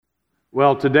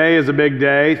Well, today is a big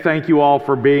day. Thank you all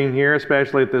for being here,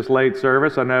 especially at this late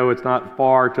service. I know it's not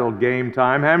far till game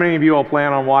time. How many of you all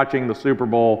plan on watching the Super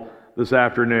Bowl this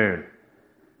afternoon?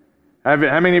 How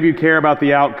many of you care about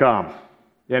the outcome?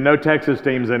 Yeah, no Texas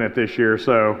teams in it this year,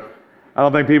 so I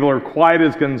don't think people are quite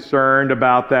as concerned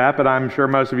about that, but I'm sure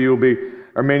most of you will be,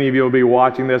 or many of you will be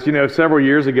watching this. You know, several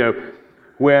years ago,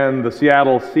 when the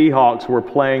Seattle Seahawks were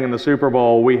playing in the Super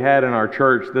Bowl, we had in our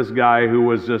church this guy who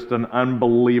was just an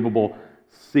unbelievable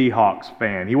Seahawks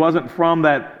fan. He wasn't from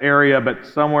that area, but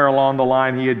somewhere along the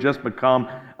line he had just become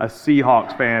a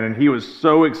Seahawks fan, and he was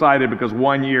so excited because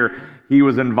one year he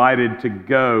was invited to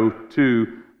go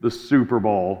to the Super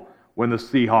Bowl when the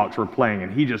Seahawks were playing,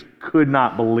 and he just could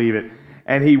not believe it.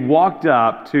 And he walked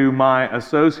up to my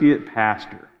associate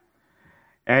pastor,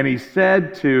 and he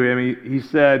said to him,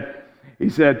 he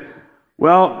said,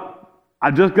 well,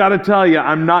 I just got to tell you,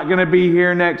 I'm not going to be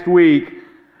here next week.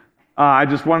 I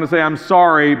just want to say I'm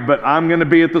sorry, but I'm going to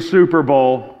be at the Super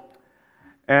Bowl.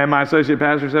 And my associate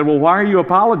pastor said, well, why are you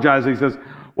apologizing? He says,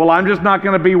 well, I'm just not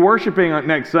going to be worshiping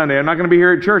next Sunday. I'm not going to be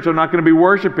here at church. I'm not going to be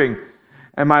worshiping.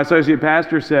 And my associate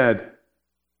pastor said,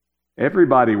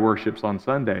 everybody worships on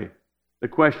Sunday. The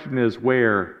question is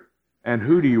where and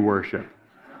who do you worship?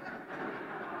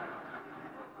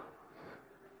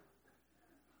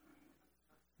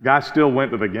 Guy still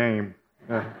went to the game.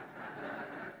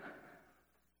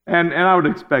 And I would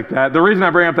expect that. The reason I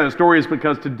bring up that story is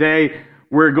because today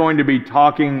we're going to be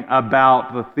talking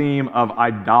about the theme of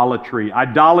idolatry.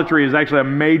 Idolatry is actually a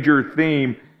major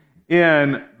theme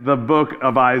in the book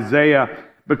of Isaiah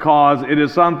because it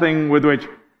is something with which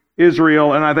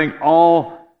Israel and I think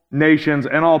all nations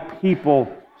and all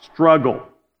people struggle.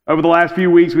 Over the last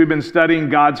few weeks, we've been studying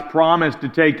God's promise to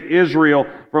take Israel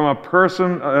from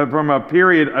a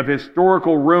period of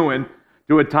historical ruin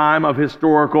to a time of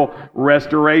historical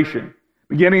restoration.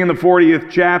 Beginning in the 40th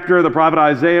chapter, the prophet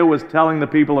Isaiah was telling the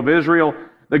people of Israel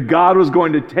that God was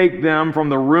going to take them from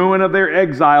the ruin of their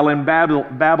exile in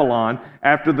Babylon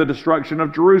after the destruction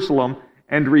of Jerusalem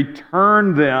and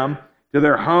return them to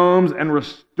their homes and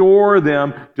restore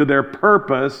them to their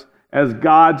purpose as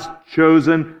God's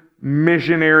chosen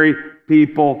missionary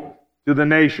people to the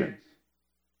nations.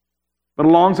 But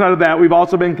alongside of that, we've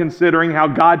also been considering how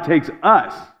God takes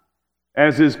us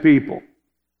as His people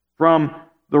from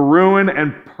the ruin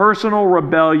and personal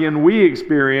rebellion we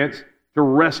experience to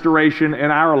restoration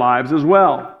in our lives as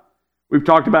well. We've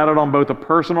talked about it on both a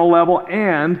personal level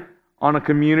and on a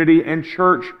community and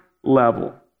church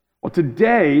level. Well,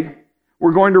 today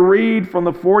we're going to read from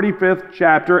the 45th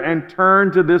chapter and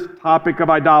turn to this topic of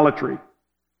idolatry.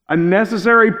 A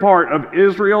necessary part of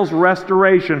Israel's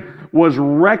restoration was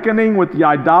reckoning with the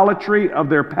idolatry of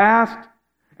their past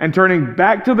and turning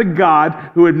back to the God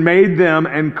who had made them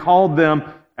and called them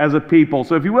as a people.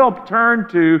 So if you will, turn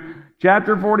to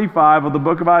chapter 45 of the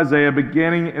book of Isaiah,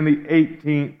 beginning in the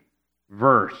 18th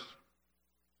verse.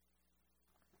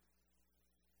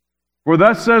 For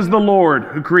thus says the Lord,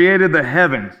 who created the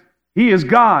heavens. He is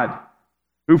God,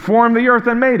 who formed the earth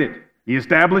and made it. He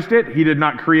established it. He did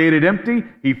not create it empty.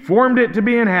 He formed it to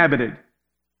be inhabited.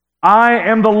 I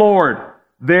am the Lord.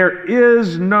 There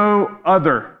is no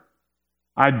other.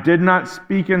 I did not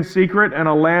speak in secret in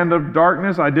a land of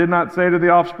darkness. I did not say to the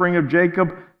offspring of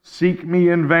Jacob, seek me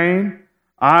in vain.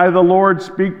 I, the Lord,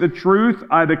 speak the truth.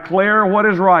 I declare what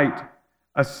is right.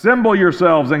 Assemble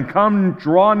yourselves and come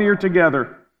draw near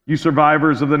together, you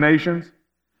survivors of the nations.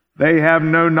 They have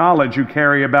no knowledge who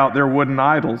carry about their wooden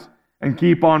idols and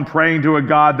keep on praying to a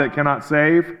God that cannot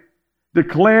save.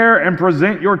 Declare and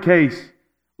present your case.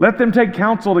 Let them take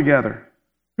counsel together.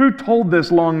 Who told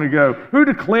this long ago? Who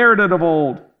declared it of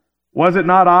old? Was it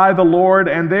not I, the Lord,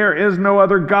 and there is no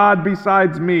other God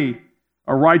besides me,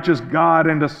 a righteous God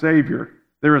and a Savior?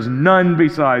 There is none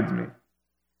besides me.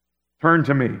 Turn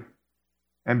to me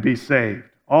and be saved,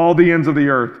 all the ends of the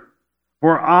earth.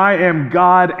 For I am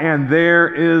God and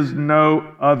there is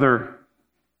no other.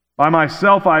 By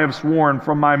myself I have sworn,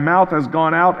 from my mouth has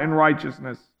gone out in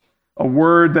righteousness, a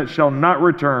word that shall not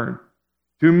return.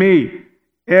 To me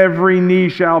every knee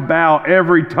shall bow,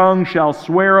 every tongue shall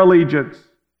swear allegiance.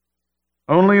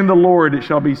 Only in the Lord it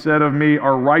shall be said of me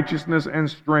are righteousness and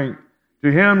strength.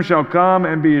 To Him shall come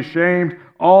and be ashamed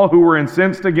all who were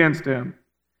incensed against Him.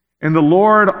 In the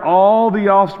Lord all the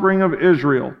offspring of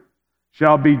Israel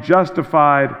shall be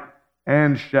justified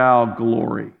and shall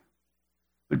glory.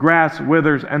 The grass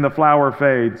withers and the flower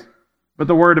fades, but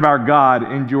the word of our God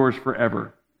endures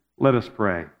forever. Let us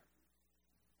pray.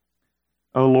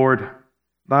 O Lord,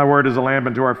 Thy word is a lamp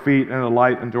unto our feet and a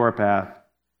light unto our path.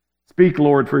 Speak,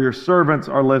 Lord, for your servants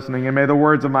are listening, and may the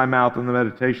words of my mouth and the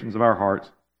meditations of our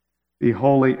hearts be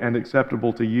holy and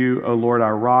acceptable to you, O Lord,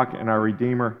 our rock and our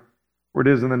Redeemer. For it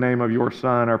is in the name of your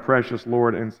Son, our precious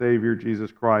Lord and Savior,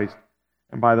 Jesus Christ,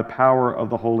 and by the power of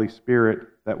the Holy Spirit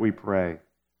that we pray.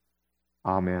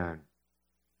 Amen.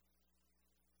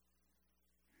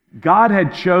 God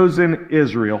had chosen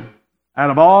Israel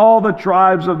out of all the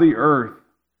tribes of the earth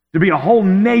to be a whole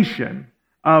nation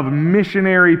of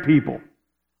missionary people.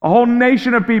 A whole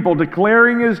nation of people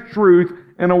declaring His truth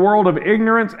in a world of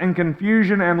ignorance and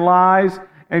confusion and lies,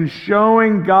 and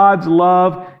showing God's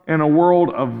love in a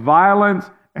world of violence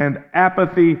and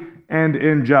apathy and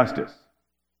injustice.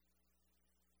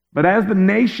 But as the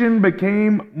nation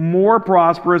became more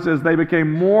prosperous, as they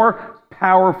became more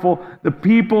powerful, the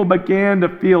people began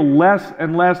to feel less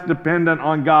and less dependent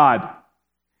on God.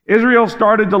 Israel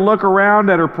started to look around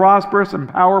at her prosperous and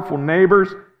powerful neighbors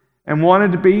and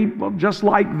wanted to be, well, just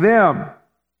like them.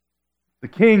 The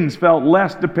kings felt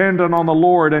less dependent on the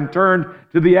Lord and turned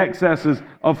to the excesses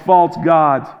of false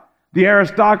gods. The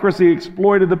aristocracy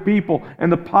exploited the people,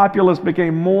 and the populace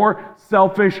became more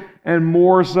selfish and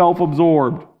more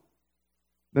self-absorbed.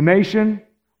 The nation,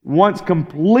 once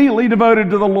completely devoted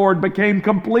to the Lord, became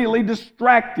completely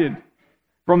distracted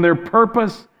from their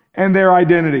purpose and their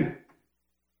identity.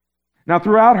 Now,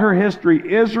 throughout her history,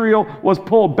 Israel was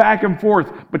pulled back and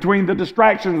forth between the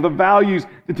distractions, the values,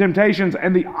 the temptations,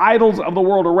 and the idols of the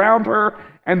world around her,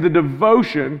 and the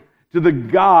devotion to the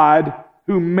God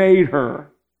who made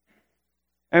her.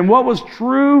 And what was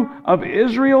true of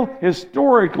Israel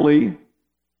historically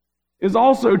is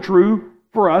also true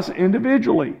for us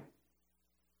individually.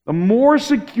 The more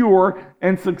secure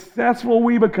and successful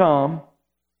we become,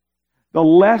 the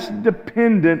less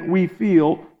dependent we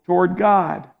feel toward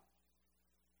God.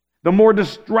 The more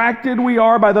distracted we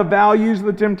are by the values,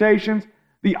 the temptations,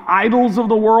 the idols of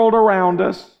the world around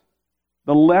us,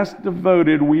 the less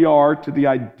devoted we are to the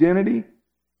identity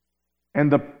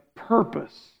and the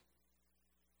purpose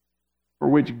for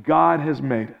which God has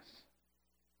made us.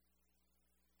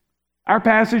 Our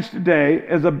passage today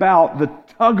is about the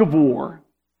tug of war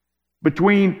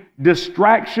between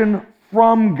distraction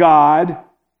from God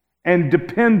and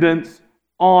dependence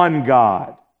on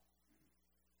God.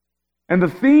 And the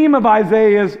theme of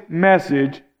Isaiah's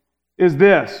message is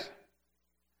this: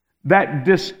 that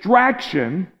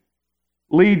distraction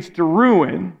leads to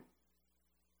ruin,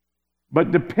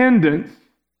 but dependence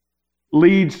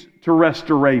leads to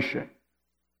restoration.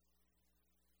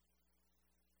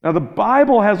 Now, the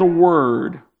Bible has a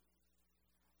word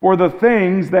for the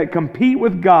things that compete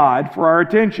with God for our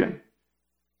attention.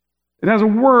 It has a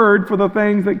word for the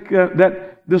things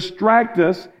that distract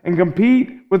us and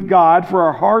compete with God for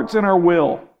our hearts and our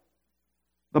will.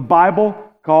 The Bible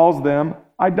calls them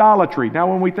idolatry. Now,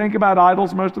 when we think about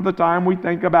idols, most of the time we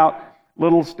think about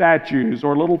little statues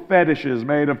or little fetishes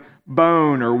made of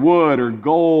bone or wood or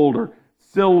gold or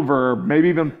silver, or maybe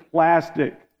even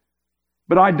plastic.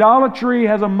 But idolatry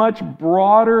has a much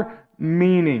broader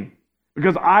meaning,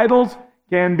 because idols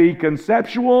can be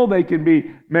conceptual, they can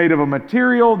be made of a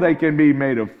material, they can be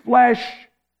made of flesh,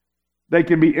 they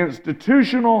can be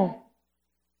institutional.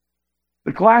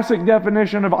 The classic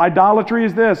definition of idolatry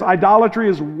is this: idolatry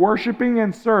is worshiping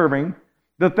and serving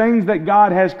the things that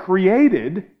God has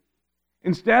created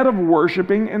instead of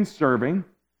worshiping and serving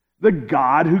the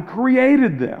God who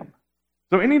created them.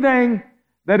 So anything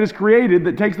that is created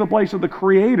that takes the place of the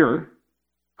Creator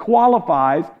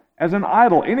qualifies as an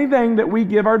idol. Anything that we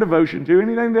give our devotion to,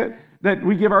 anything that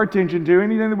we give our attention to,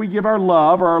 anything that we give our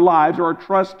love or our lives or our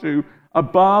trust to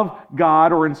above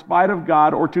God or in spite of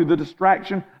God or to the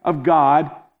distraction of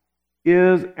God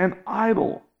is an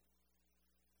idol.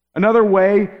 Another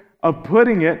way of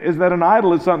putting it is that an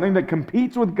idol is something that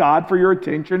competes with God for your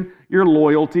attention, your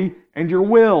loyalty, and your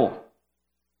will.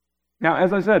 Now,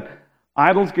 as I said,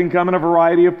 idols can come in a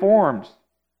variety of forms.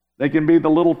 They can be the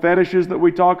little fetishes that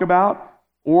we talk about,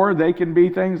 or they can be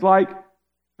things like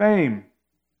fame,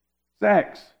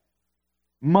 sex,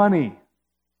 money,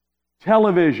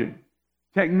 television,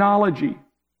 technology.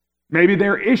 Maybe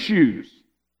they're issues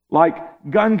like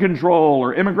gun control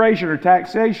or immigration or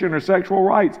taxation or sexual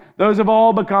rights. Those have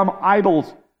all become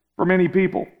idols for many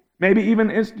people. Maybe even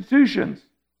institutions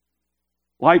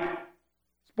like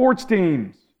sports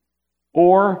teams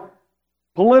or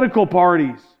political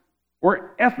parties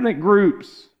or ethnic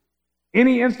groups.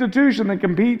 Any institution that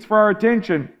competes for our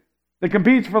attention, that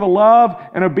competes for the love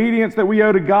and obedience that we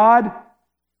owe to God,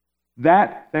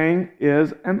 that thing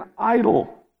is an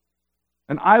idol.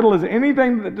 An idol is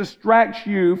anything that distracts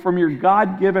you from your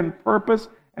God-given purpose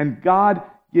and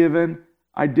God-given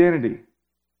identity.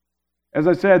 As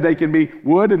I said, they can be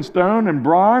wood and stone and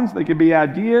bronze. They can be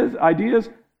ideas.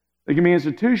 They can be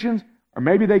institutions, or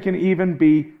maybe they can even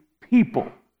be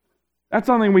people. That's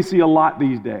something we see a lot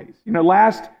these days.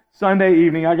 Last Sunday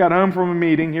evening, I got home from a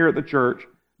meeting here at the church.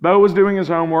 Bo was doing his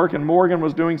homework, and Morgan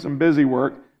was doing some busy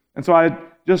work. And so I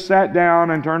just sat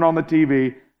down and turned on the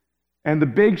TV, and the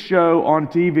big show on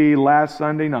TV last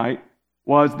Sunday night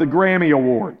was the Grammy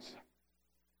Awards.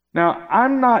 Now,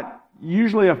 I'm not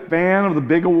usually a fan of the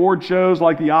big award shows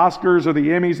like the Oscars or the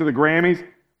Emmys or the Grammys,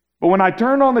 but when I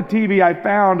turned on the TV, I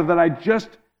found that I just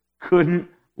couldn't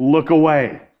look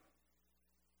away.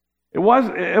 It was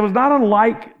not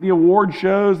unlike the award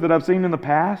shows that I've seen in the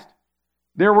past.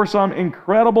 There were some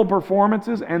incredible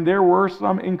performances, and there were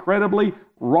some incredibly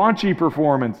raunchy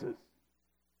performances.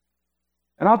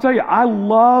 And I'll tell you, I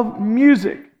love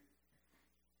music,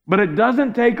 but it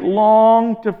doesn't take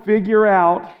long to figure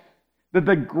out that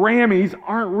the Grammys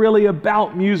aren't really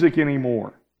about music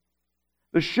anymore.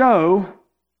 The show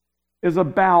is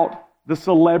about the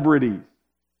celebrities.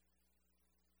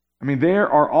 There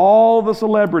are all the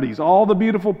celebrities, all the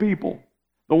beautiful people,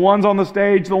 the ones on the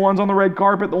stage, the ones on the red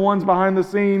carpet, the ones behind the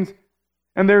scenes,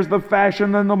 and there's the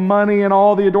fashion and the money and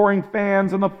all the adoring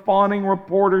fans and the fawning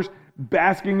reporters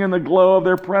basking in the glow of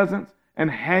their presence and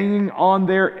hanging on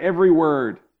their every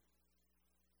word.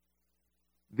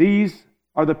 These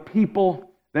are the people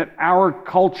that our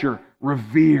culture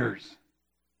reveres.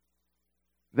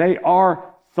 They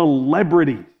are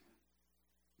celebrities.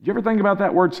 Did you ever think about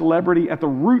that word celebrity? At the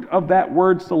root of that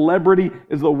word celebrity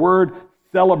is the word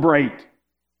celebrate.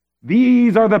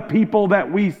 These are the people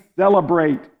that we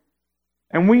celebrate.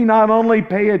 And we not only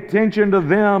pay attention to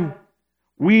them,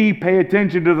 we pay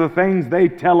attention to the things they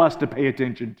tell us to pay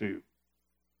attention to.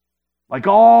 Like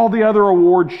all the other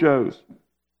award shows,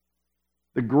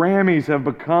 the Grammys have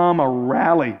become a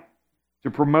rally to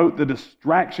promote the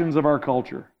distractions of our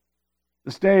culture.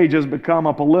 The stage has become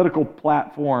a political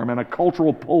platform and a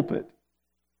cultural pulpit.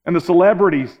 And the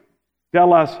celebrities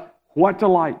tell us what to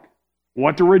like,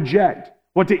 what to reject,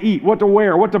 what to eat, what to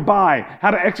wear, what to buy,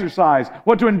 how to exercise,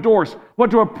 what to endorse,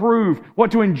 what to approve,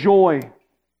 what to enjoy.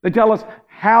 They tell us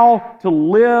how to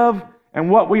live and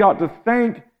what we ought to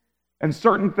think, and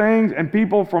certain things and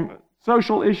people, from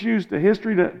social issues to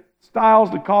history to styles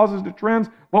to causes to trends,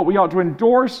 what we ought to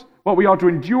endorse, what we ought to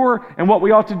endure, and what we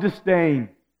ought to disdain.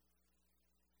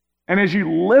 And as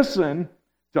you listen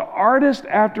to artist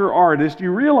after artist,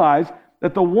 you realize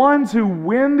that the ones who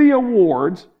win the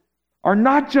awards are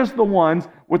not just the ones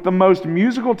with the most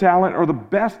musical talent or the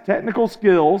best technical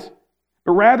skills,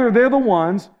 but rather they're the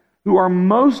ones who are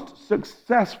most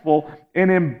successful in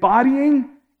embodying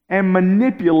and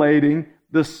manipulating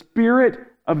the spirit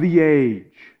of the age.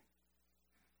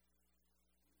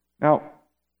 Now,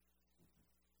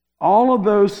 all of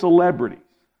those celebrities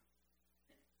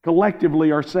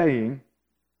collectively are saying,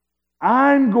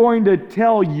 I'm going to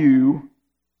tell you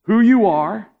who you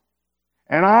are,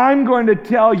 and I'm going to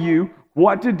tell you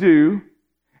what to do,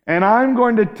 and I'm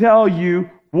going to tell you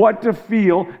what to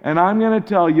feel, and I'm going to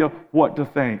tell you what to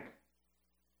think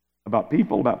about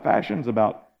people, about fashions,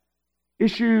 about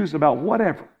issues, about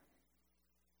whatever.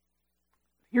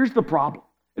 Here's the problem.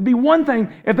 It'd be one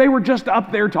thing if they were just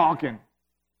up there talking.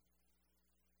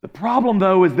 The problem,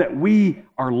 though, is that we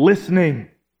are listening.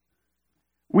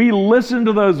 We listen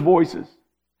to those voices,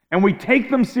 and we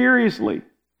take them seriously.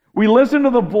 We listen to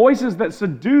the voices that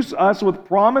seduce us with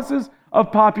promises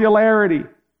of popularity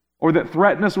or that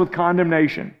threaten us with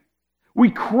condemnation. We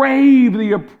crave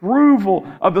the approval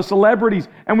of the celebrities,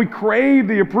 and we crave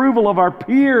the approval of our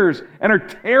peers and are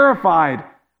terrified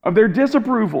of their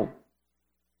disapproval.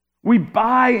 We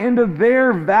buy into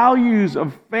their values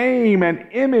of fame and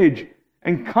image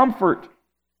and comfort,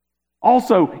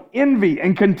 also envy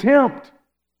and contempt,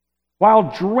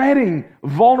 while dreading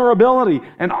vulnerability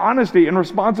and honesty and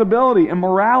responsibility and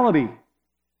morality.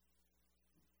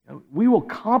 We will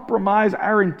compromise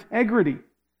our integrity,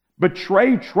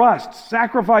 betray trust,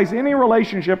 sacrifice any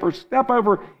relationship, or step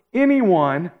over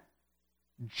anyone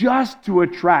just to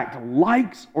attract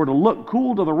likes or to look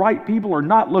cool to the right people or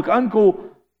not look uncool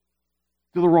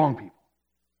to the wrong people.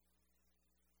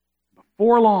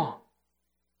 Before long,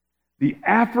 the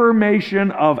affirmation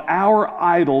of our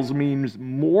idols means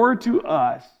more to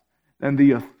us than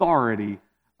the authority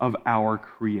of our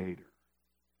Creator.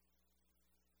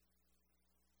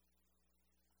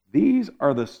 These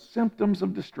are the symptoms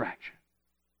of distraction.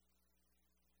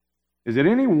 Is it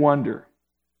any wonder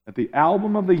that the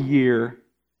album of the year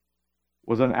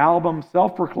was an album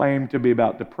self-proclaimed to be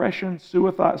about depression,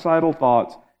 suicidal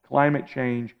thoughts, climate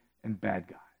change, and bad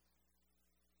guys?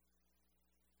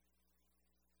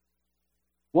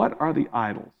 What are the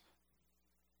idols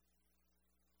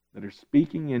that are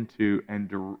speaking into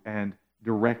and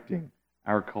directing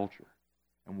our culture?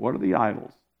 And what are the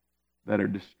idols that are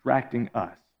distracting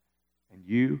us and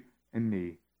you and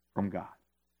me from God?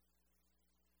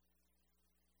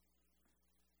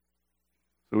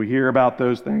 So we hear about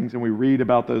those things and we read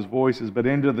about those voices, but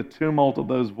into the tumult of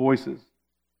those voices,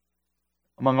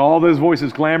 among all those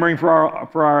voices clamoring for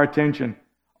our attention,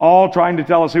 all trying to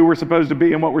tell us who we're supposed to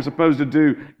be and what we're supposed to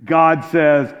do, God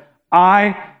says,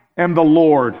 I am the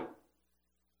Lord.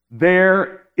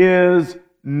 There is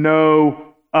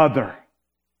no other.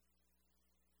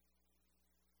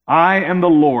 I am the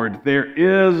Lord. There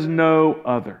is no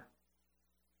other.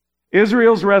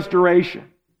 Israel's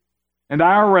restoration and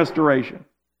our restoration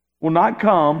will not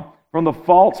come from the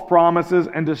false promises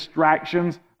and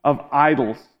distractions of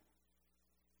idols.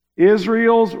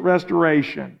 Israel's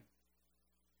restoration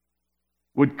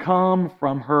would come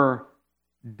from her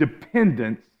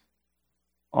dependence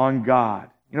on God.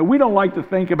 You know, we don't like to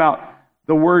think about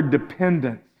the word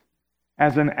dependence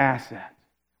as an asset.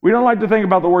 We don't like to think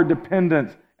about the word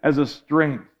dependence as a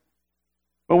strength.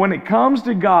 But when it comes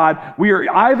to God, we are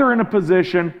either in a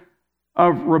position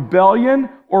of rebellion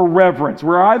or reverence.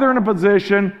 We're either in a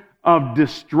position of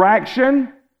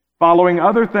distraction, following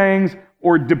other things,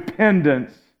 or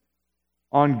dependence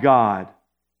on God,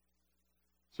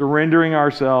 surrendering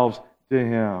ourselves to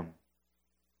Him.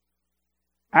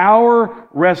 Our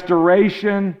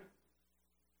restoration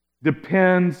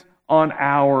depends on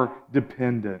our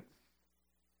dependence.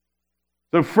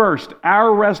 So first,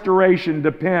 our restoration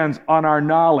depends on our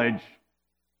knowledge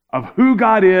of who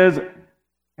God is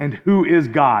and who is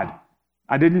God.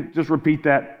 I didn't just repeat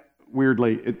that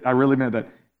weirdly. I really meant that.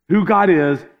 Who God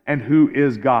is and who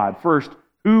is God. First,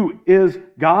 who is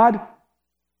God?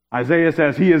 Isaiah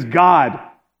says He is God,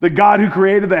 the God who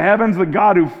created the heavens, the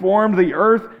God who formed the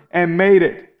earth and made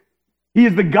it. He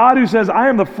is the God who says, I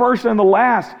am the first and the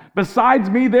last. Besides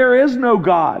me, there is no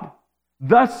God.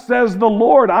 Thus says the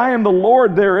Lord, I am the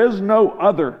Lord, there is no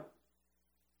other.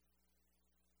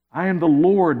 I am the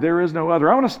Lord, there is no other.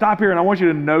 I want to stop here and I want you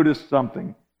to notice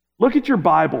something. Look at your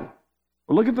Bible,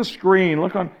 or look at the screen,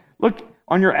 look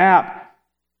on your app.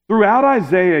 Throughout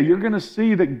Isaiah, you're going to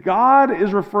see that God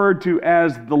is referred to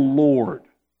as the Lord.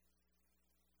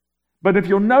 But if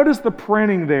you'll notice the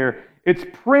printing there, it's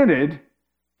printed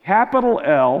capital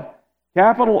L,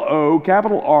 capital O,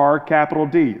 capital R, capital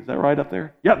D. Is that right up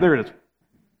there? Yep, there it is.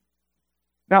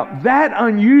 Now, that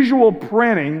unusual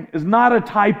printing is not a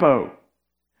typo.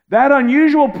 That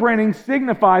unusual printing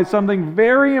signifies something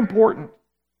very important.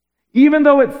 Even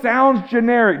though it sounds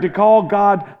generic to call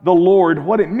God the Lord,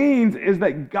 what it means is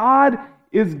that God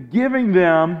is giving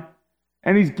them,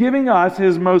 and He's giving us,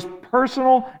 His most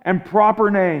personal and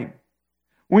proper name.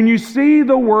 When you see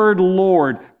the word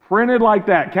Lord printed like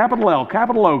that, capital L,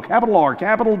 capital O, capital R,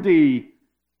 capital D,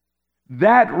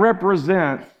 that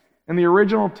represents, in the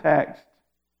original text,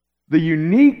 the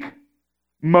unique,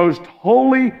 most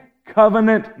holy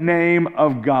covenant name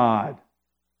of God.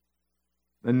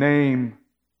 The name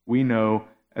we know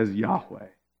as Yahweh.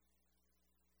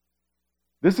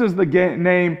 This is the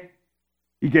name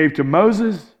He gave to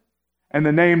Moses and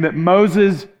the name that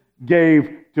Moses gave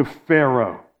to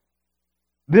Pharaoh.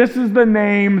 This is the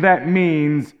name that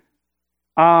means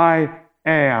I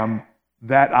am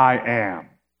that I am.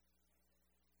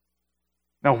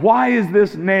 Now, why is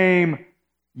this name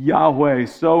Yahweh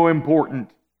so important?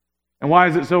 And why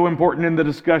is it so important in the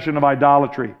discussion of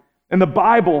idolatry? In the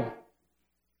Bible,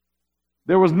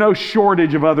 there was no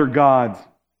shortage of other gods.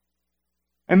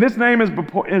 And this name is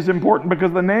important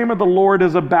because the name of the Lord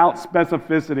is about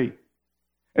specificity.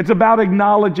 It's about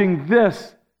acknowledging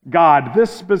this God,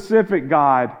 this specific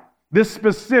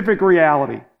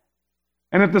reality,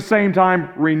 and at the same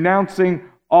time renouncing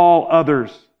all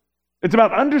others. It's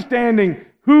about understanding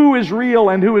who is real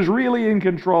and who is really in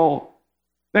control.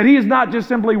 That He is not just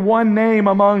simply one name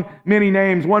among many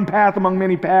names, one path among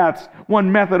many paths,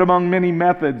 one method among many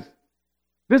methods.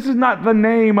 This is not the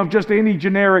name of just any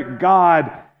generic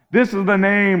God. This is the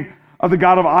name of the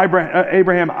God of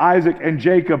Abraham, Isaac, and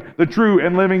Jacob, the true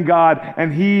and living God,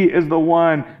 and He is the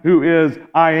one who is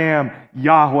I am,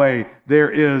 Yahweh.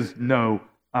 There is no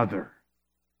other.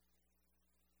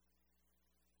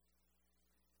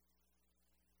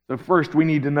 So first we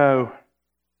need to know,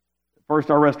 first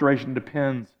our restoration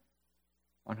depends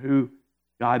on who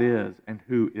God is and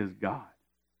who is God.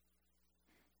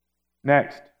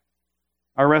 Next,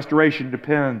 our restoration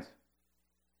depends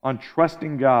on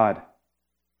trusting God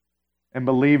and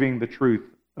believing the truth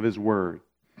of His Word.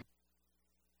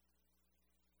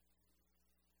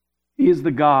 He is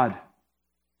the God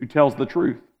who tells the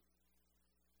truth,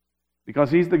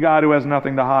 because He's the God who has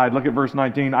nothing to hide. Look at verse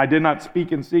 19. I did not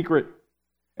speak in secret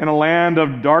in a land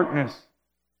of darkness.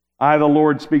 I, the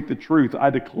Lord, speak the truth.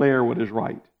 I declare what is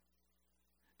right.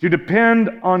 To depend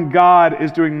on God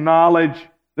is to acknowledge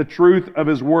the truth of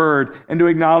His Word and to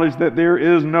acknowledge that there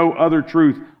is no other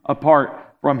truth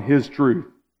apart from His truth.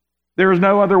 There is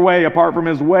no other way apart from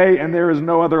His way, and there is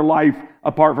no other life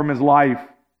apart from His life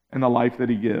and the life that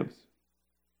He gives.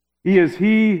 He is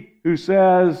He who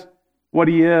says what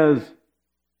He is,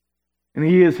 and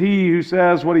He is He who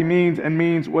says what He means and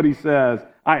means what He says.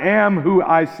 I am who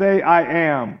I say I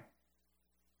am.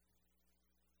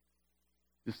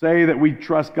 To say that we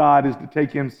trust God is to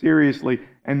take Him seriously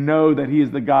and know that He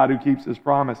is the God who keeps His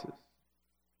promises.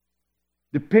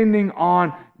 Depending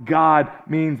on God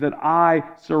means that I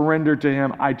surrender to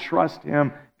Him. I trust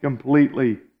Him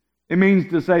completely. It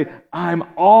means to say, I'm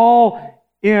all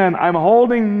in. I'm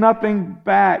holding nothing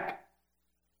back.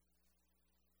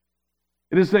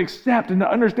 It is to accept and to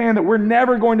understand that we're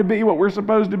never going to be what we're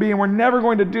supposed to be, and we're never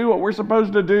going to do what we're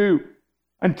supposed to do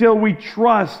until we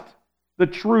trust the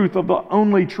truth of the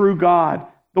only true God,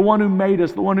 the one who made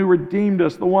us, the one who redeemed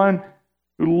us, the one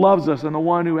who loves us, and the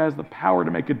one who has the power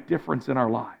to make a difference in our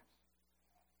lives.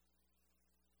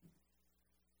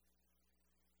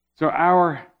 So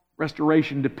our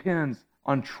restoration depends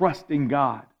on trusting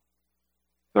God.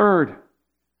 Third,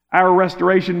 our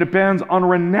restoration depends on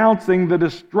renouncing the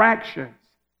distractions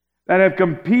that have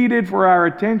competed for our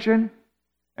attention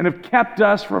and have kept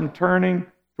us from turning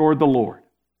toward the Lord.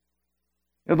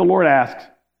 You know, the Lord asks,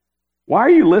 why are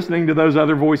you listening to those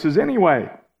other voices anyway?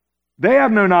 They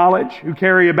have no knowledge who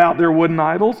carry about their wooden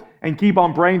idols and keep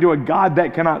on praying to a God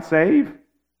that cannot save.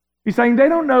 He's saying they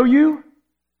don't know you,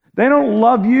 they don't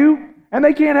love you, and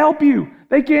they can't help you.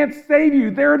 They can't save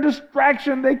you. They're a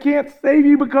distraction. They can't save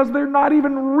you because they're not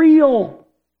even real.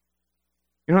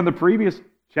 You know, in the previous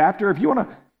chapter, if you want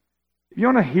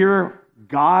to hear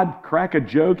God crack a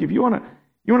joke, if you want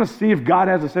to see if God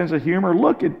has a sense of humor,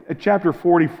 look at chapter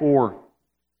 44,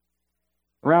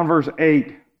 around verse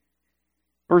 8.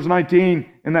 Verse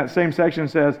 19 in that same section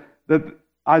says that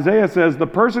Isaiah says, the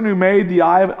person who made the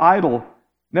idol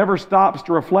never stops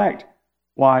to reflect.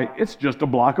 Why, it's just a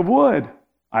block of wood.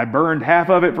 I burned half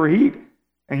of it for heat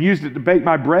and used it to bake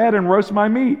my bread and roast my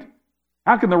meat.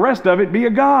 How can the rest of it be a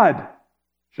god?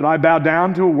 Should I bow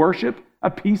down to worship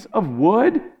a piece of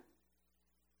wood?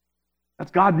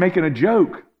 That's God making a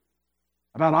joke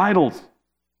about idols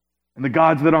and the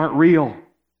gods that aren't real.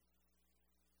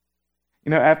 You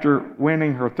know, after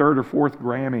winning her third or fourth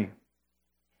Grammy,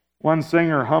 one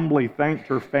singer humbly thanked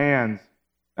her fans.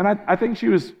 And I think she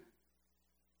was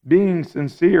being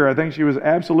sincere. I think she was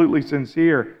absolutely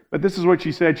sincere. But this is what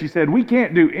she said. She said, we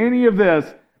can't do any of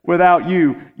this without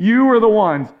you. You are the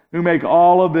ones who make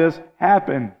all of this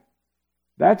happen.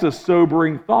 That's a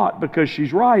sobering thought because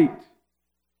she's right.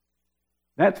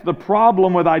 That's the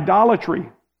problem with idolatry.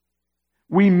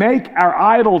 We make our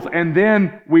idols and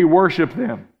then we worship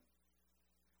them.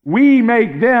 We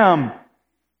make them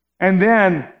and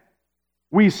then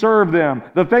we serve them.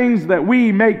 The things that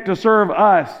we make to serve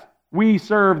us, we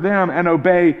serve them and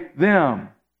obey them.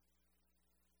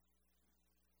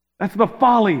 That's the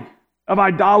folly of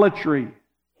idolatry.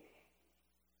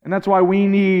 And that's why we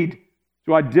need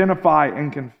to identify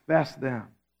and confess them.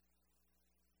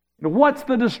 You know, what's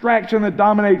the distraction that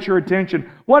dominates your attention?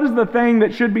 What is the thing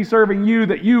that should be serving you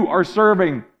that you are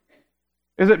serving?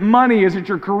 Is it money? Is it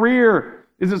your career?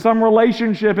 Is it some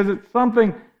relationship? Is it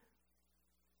something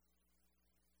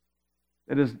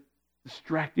that is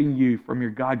distracting you from your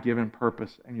God-given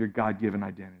purpose and your God-given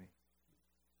identity?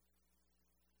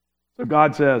 So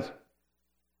God says,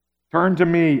 turn to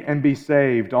me and be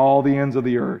saved, all the ends of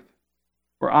the earth,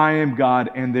 for I am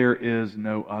God and there is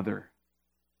no other.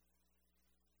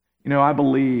 You know, I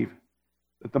believe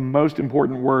that the most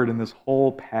important word in this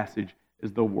whole passage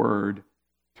is the word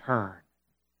turn.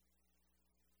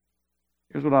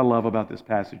 Here's what I love about this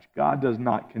passage. God does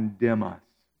not condemn us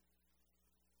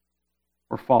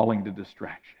for falling to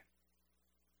distraction.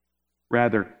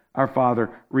 Rather, our Father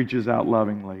reaches out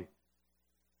lovingly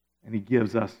and He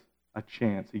gives us a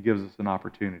chance. He gives us an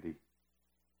opportunity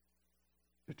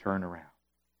to turn around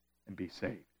and be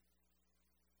saved.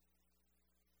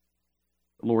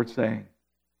 The Lord's saying,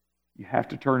 you have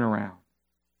to turn around.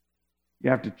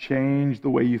 You have to change the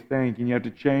way you think, and you have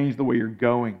to change the way you're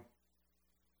going.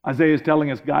 Isaiah is telling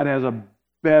us God has a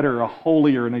better, a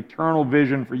holier, an eternal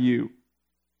vision for you.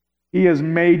 He has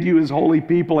made you His holy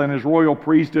people and His royal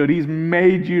priesthood. He's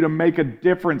made you to make a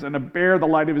difference and to bear the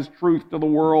light of His truth to the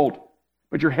world.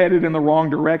 But you're headed in the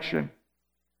wrong direction.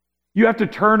 You have to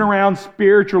turn around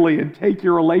spiritually and take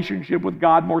your relationship with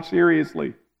God more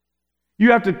seriously.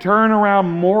 You have to turn around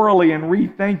morally and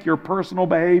rethink your personal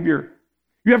behavior.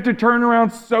 You have to turn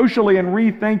around socially and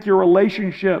rethink your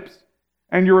relationships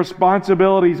and your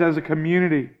responsibilities as a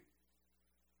community.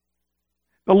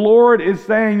 The Lord is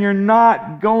saying you're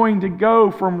not going to go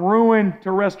from ruin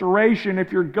to restoration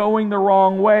if you're going the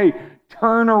wrong way.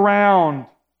 Turn around.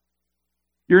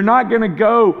 You're not going to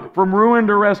go from ruin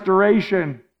to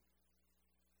restoration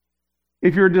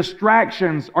if your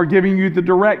distractions are giving you the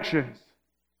directions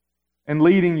and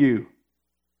leading you.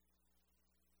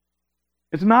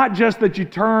 It's not just that you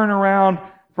turn around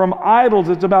from idols,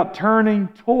 it's about turning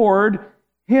toward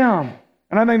Him.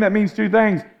 And I think that means two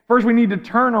things. First, we need to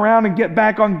turn around and get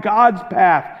back on God's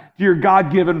path to your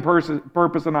God-given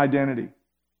purpose and identity.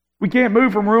 We can't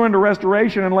move from ruin to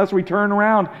restoration unless we turn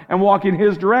around and walk in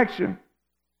His direction.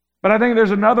 But I think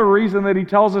there's another reason that He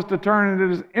tells us to turn,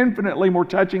 and it is infinitely more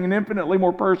touching and infinitely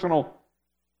more personal.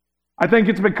 I think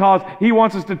it's because He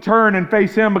wants us to turn and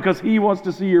face Him because He wants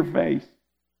to see your face.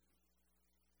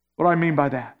 What do I mean by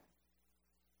that?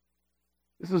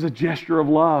 This is a gesture of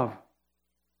love.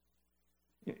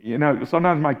 You know,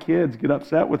 sometimes my kids get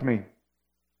upset with me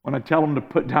when I tell them to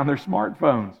put down their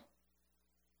smartphones.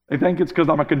 They think it's because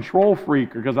I'm a control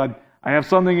freak or because I have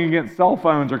something against cell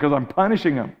phones or because I'm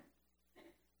punishing them.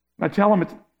 And I tell them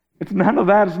it's none of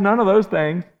that. It's none of those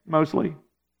things, mostly.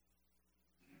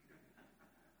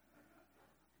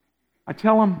 I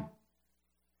tell them,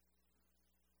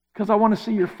 because I want to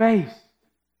see your face.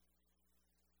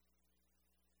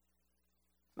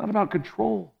 It's not about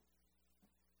control.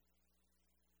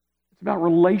 It's about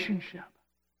relationship.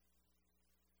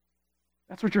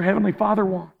 That's what your Heavenly Father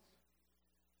wants.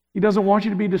 He doesn't want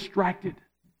you to be distracted.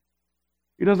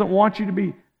 He doesn't want you to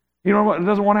be, he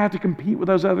doesn't want to have to compete with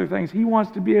those other things. He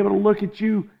wants to be able to look at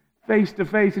you face to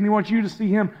face, and He wants you to see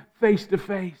Him face to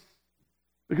face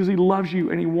because He loves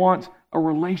you and He wants a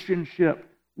relationship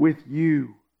with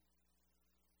you.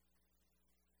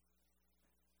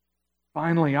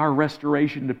 Finally, our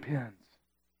restoration depends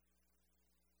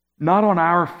not on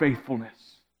our faithfulness,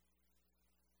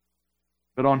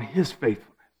 but on His faithfulness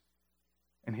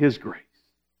and His grace.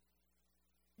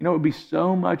 You know, it would be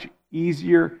so much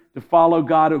easier to follow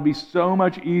God. It would be so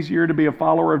much easier to be a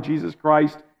follower of Jesus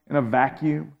Christ in a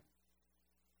vacuum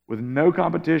with no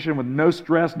competition, with no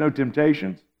stress, no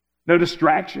temptations, no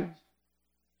distractions.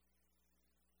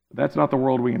 But that's not the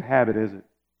world we inhabit, is it?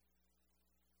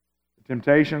 The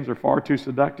temptations are far too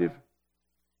seductive,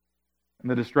 and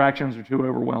the distractions are too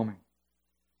overwhelming.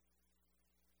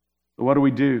 So what do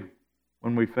we do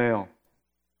when we fail?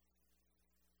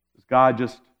 Does God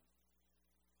just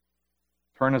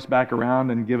turn us back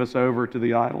around and give us over to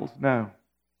the idols? No.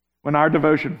 When our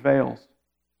devotion fails,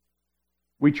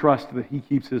 we trust that He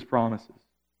keeps His promises,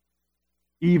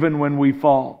 even when we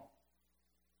fall.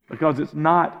 Because it's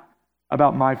not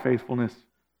about my faithfulness.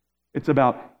 It's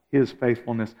about His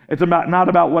faithfulness. It's not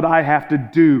about what I have to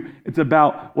do. It's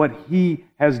about what He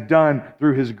has done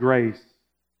through His grace.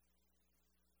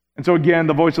 And so again,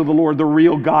 the voice of the Lord, the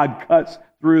real God, cuts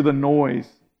through the noise.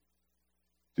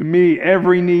 To me,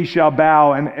 every knee shall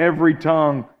bow and every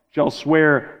tongue shall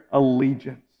swear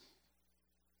allegiance.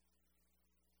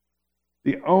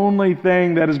 The only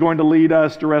thing that is going to lead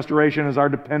us to restoration is our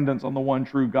dependence on the one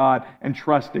true God and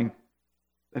trusting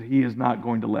that He is not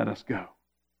going to let us go.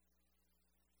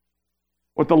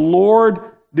 What the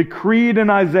Lord decreed in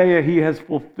Isaiah, He has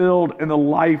fulfilled in the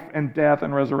life and death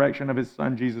and resurrection of His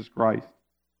Son, Jesus Christ.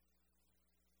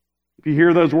 If you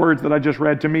hear those words that I just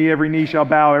read, to me every knee shall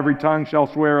bow, every tongue shall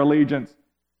swear allegiance.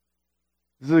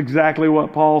 This is exactly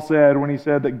what Paul said when he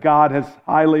said that God has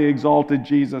highly exalted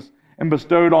Jesus and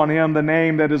bestowed on Him the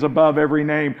name that is above every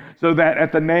name, so that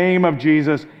at the name of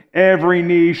Jesus every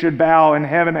knee should bow in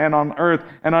heaven and on earth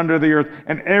and under the earth,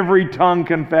 and every tongue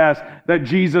confess that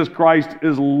Jesus Christ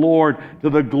is Lord,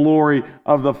 to the glory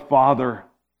of the Father.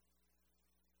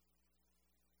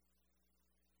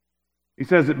 He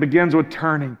says it begins with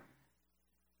turning,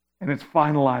 and it's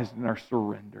finalized in our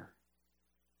surrender.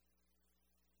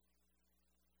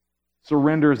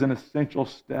 Surrender is an essential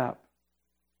step.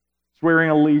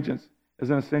 Swearing allegiance is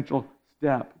an essential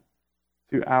step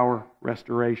to our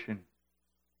restoration.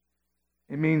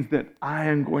 It means that I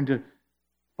am going to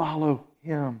follow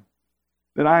Him,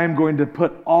 that I am going to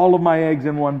put all of my eggs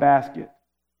in one basket.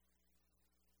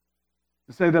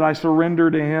 To say that I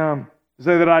surrender to Him, to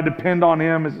say that I depend on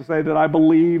Him, is to say that I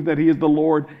believe that He is the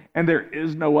Lord and there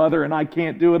is no other, and I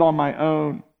can't do it on my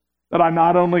own. That I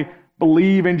not only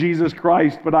believe in Jesus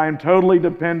Christ, but I am totally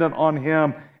dependent on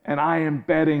Him, and I am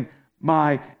betting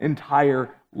my entire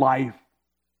life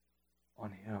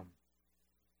on Him.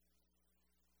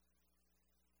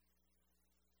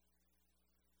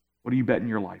 What are you betting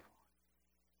your life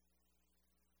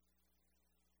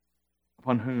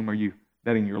Upon whom are you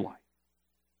betting your life?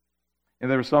 And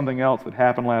there was something else that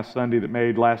happened last Sunday that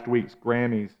made last week's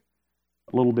Grammys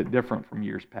a little bit different from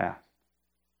years past.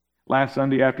 Last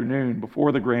Sunday afternoon,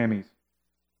 before the Grammys,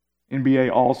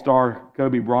 NBA All-Star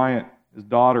Kobe Bryant, his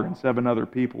daughter, and 7 other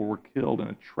people were killed in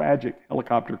a tragic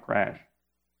helicopter crash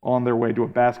on their way to a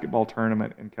basketball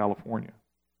tournament in California.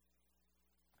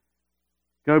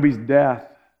 Kobe's death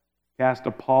cast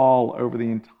a pall over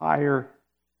the entire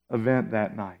event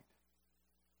that night.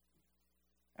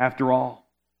 After all,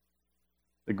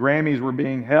 the Grammys were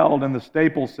being held in the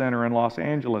Staples Center in Los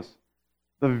Angeles,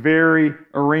 the very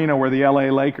arena where the LA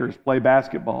Lakers play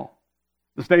basketball.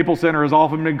 The Staples Center has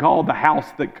often been called the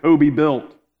house that Kobe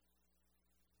built.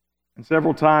 And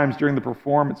several times during the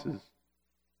performances,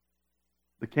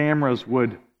 the cameras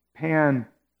would pan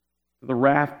to the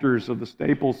rafters of the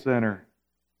Staples Center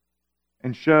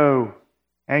and show,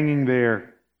 hanging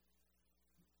there,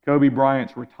 Kobe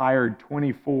Bryant's retired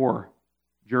 24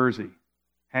 jersey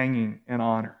hanging in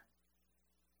honor.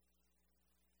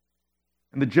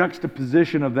 And the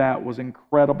juxtaposition of that was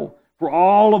incredible. For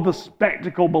all of the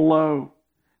spectacle below,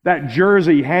 that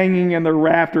jersey hanging in the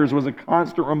rafters was a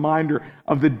constant reminder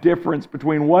of the difference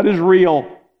between what is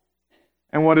real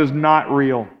and what is not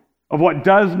real, of what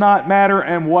does not matter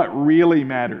and what really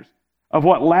matters, of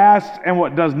what lasts and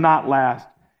what does not last.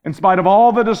 In spite of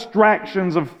all the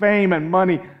distractions of fame and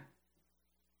money,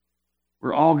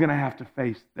 we're all going to have to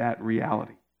face that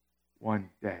reality one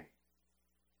day.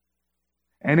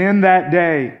 And in that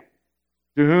day,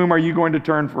 to whom are you going to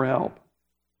turn for help?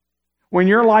 When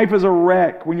your life is a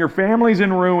wreck, when your family's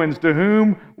in ruins, to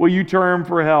whom will you turn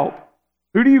for help?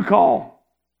 Who do you call?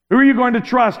 Who are you going to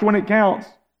trust when it counts?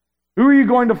 Who are you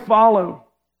going to follow?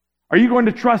 Are you going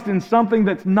to trust in something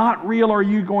that's not real, or are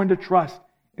you going to trust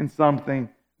in something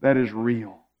that is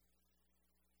real?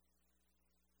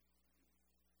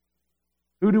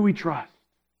 Who do we trust?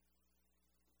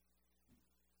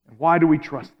 And why do we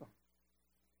trust them?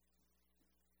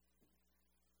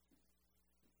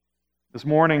 This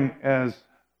morning, as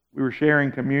we were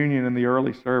sharing communion in the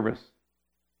early service,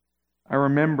 I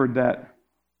remembered that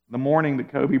the morning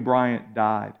that Kobe Bryant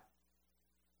died,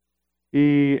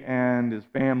 he and his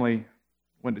family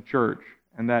went to church,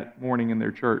 and that morning in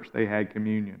their church they had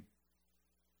communion.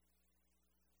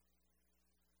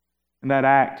 In that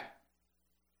act,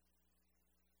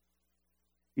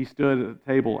 he stood at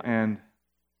the table and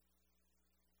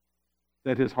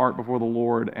set his heart before the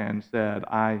Lord and said,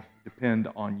 "I depend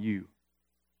on you."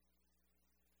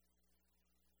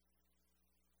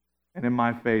 And in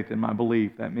my faith, in my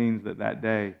belief, that means that that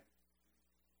day,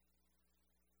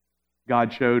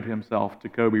 God showed himself to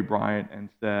Kobe Bryant and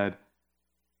said,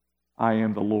 "I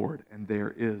am the Lord, and there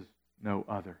is no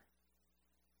other."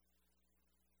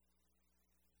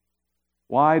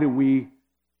 Why do we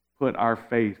put our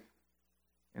faith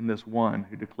in this one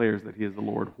who declares that he is the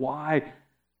Lord? Why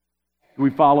do we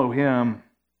follow him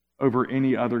over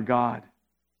any other God?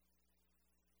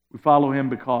 We follow him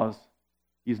because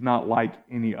he's not like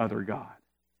any other God.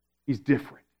 He's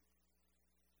different.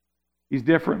 He's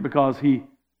different because he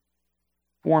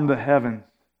formed the heavens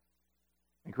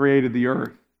and created the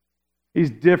earth.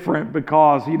 He's different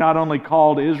because he not only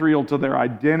called Israel to their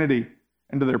identity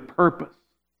and to their purpose,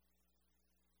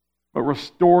 but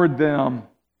restored them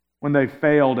when they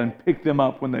failed and picked them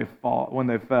up when they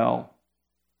fell.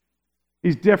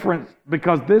 He's different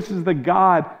because this is the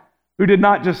God who did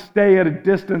not just stay at a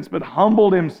distance, but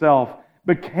humbled himself,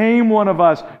 became one of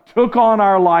us, took on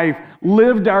our life,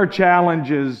 lived our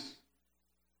challenges.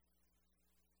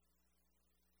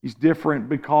 He's different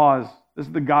because this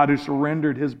is the God who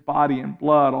surrendered his body and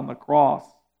blood on the cross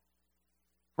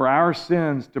for our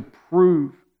sins to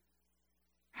prove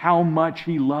how much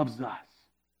he loves us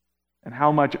and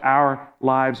how much our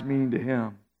lives mean to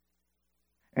him.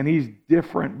 And he's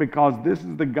different because this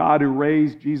is the God who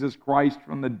raised Jesus Christ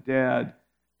from the dead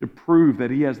to prove that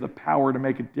he has the power to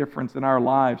make a difference in our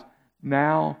lives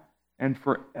now and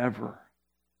forever.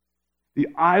 The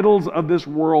idols of this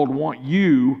world want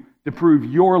you to prove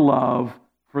your love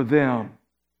for them.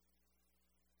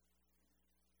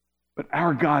 But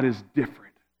our God is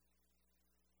different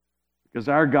because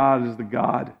our God is the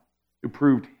God who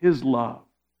proved his love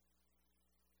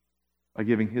by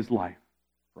giving his life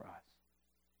for us.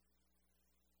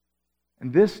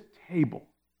 And this table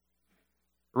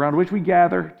around which we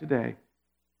gather today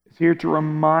is here to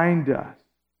remind us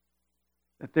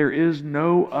that there is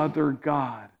no other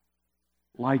God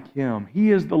like him.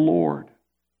 He is the Lord,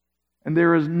 and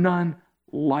there is none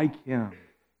like him,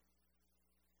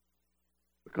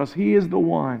 because he is the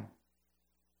one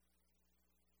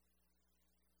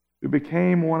who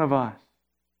became one of us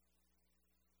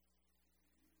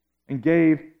and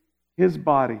gave his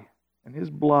body and his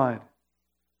blood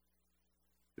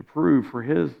to prove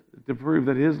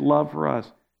that his love for us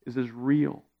is as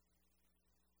real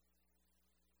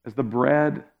as the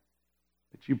bread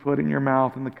that you put in your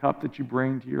mouth and the cup that you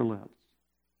bring to your lips.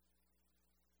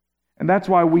 And that's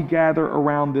why we gather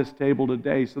around this table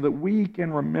today, so that we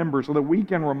can remember, so that we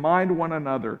can remind one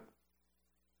another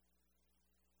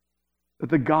that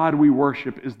the God we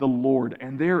worship is the Lord,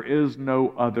 and there is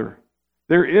no other.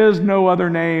 There is no other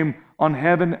name on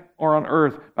heaven or on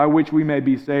earth by which we may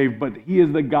be saved, but He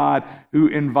is the God who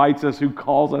invites us, who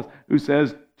calls us, who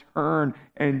says, turn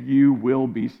and you will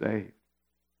be saved.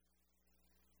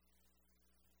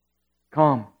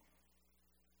 Come.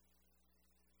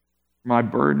 My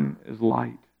burden is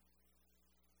light.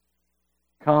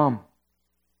 Come,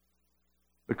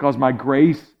 because my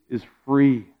grace is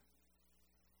free.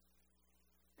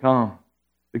 Come,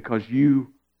 because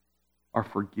you are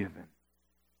forgiven.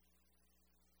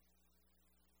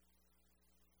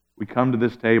 We come to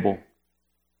this table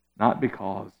not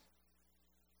because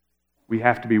we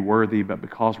have to be worthy, but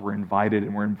because we're invited,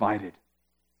 and we're invited.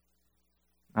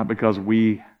 Not because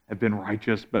we have been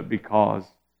righteous, but because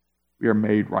we are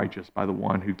made righteous by the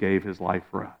one who gave his life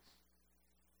for us.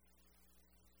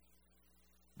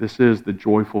 This is the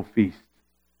joyful feast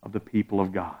of the people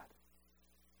of God,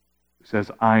 who says,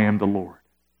 I am the Lord,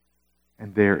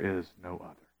 and there is no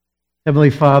other.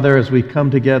 Heavenly Father, as we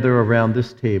come together around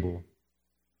this table,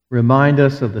 remind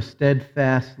us of the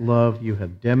steadfast love you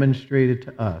have demonstrated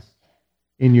to us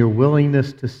in your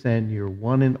willingness to send your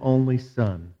one and only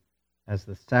Son as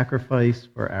the sacrifice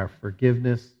for our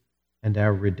forgiveness and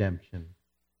our redemption.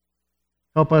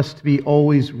 Help us to be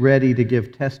always ready to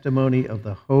give testimony of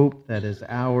the hope that is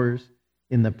ours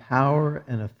in the power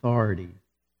and authority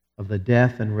of the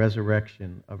death and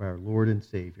resurrection of our Lord and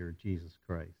Savior, Jesus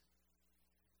Christ.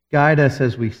 Guide us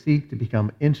as we seek to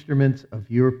become instruments of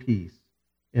your peace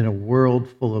in a world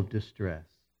full of distress.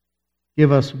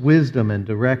 Give us wisdom and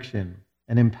direction,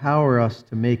 and empower us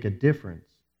to make a difference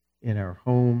in our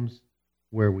homes,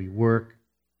 where we work,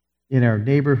 in our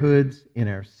neighborhoods, in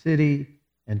our city,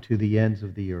 and to the ends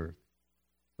of the earth,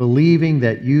 believing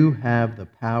that you have the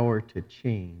power to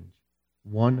change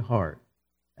one heart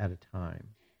at a time.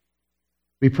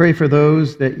 We pray for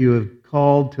those that you have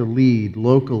called to lead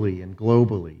locally and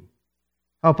globally.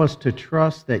 Help us to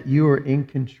trust that you are in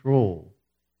control,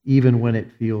 even when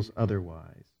it feels otherwise,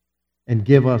 and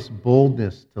give us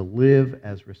boldness to live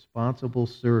as responsible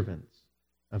servants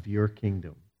of your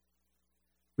kingdom.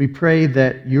 We pray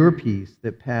that your peace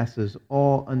that passes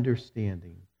all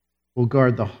understanding will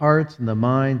guard the hearts and the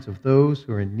minds of those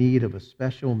who are in need of a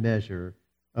special measure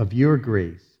of your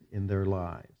grace in their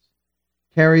lives.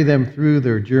 Carry them through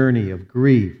their journey of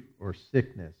grief or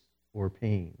sickness or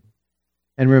pain,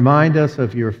 and remind us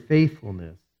of your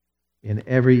faithfulness in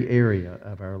every area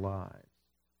of our lives.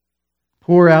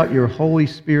 Pour out your Holy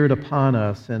Spirit upon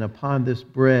us and upon this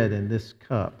bread and this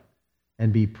cup,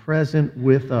 and be present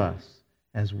with us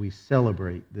as we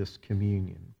celebrate this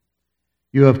communion.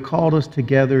 You have called us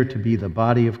together to be the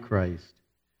body of Christ.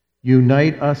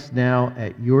 Unite us now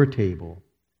at your table,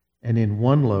 and in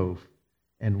one loaf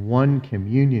and one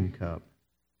communion cup,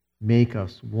 make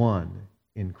us one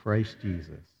in Christ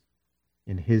Jesus.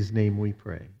 In his name we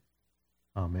pray.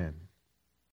 Amen.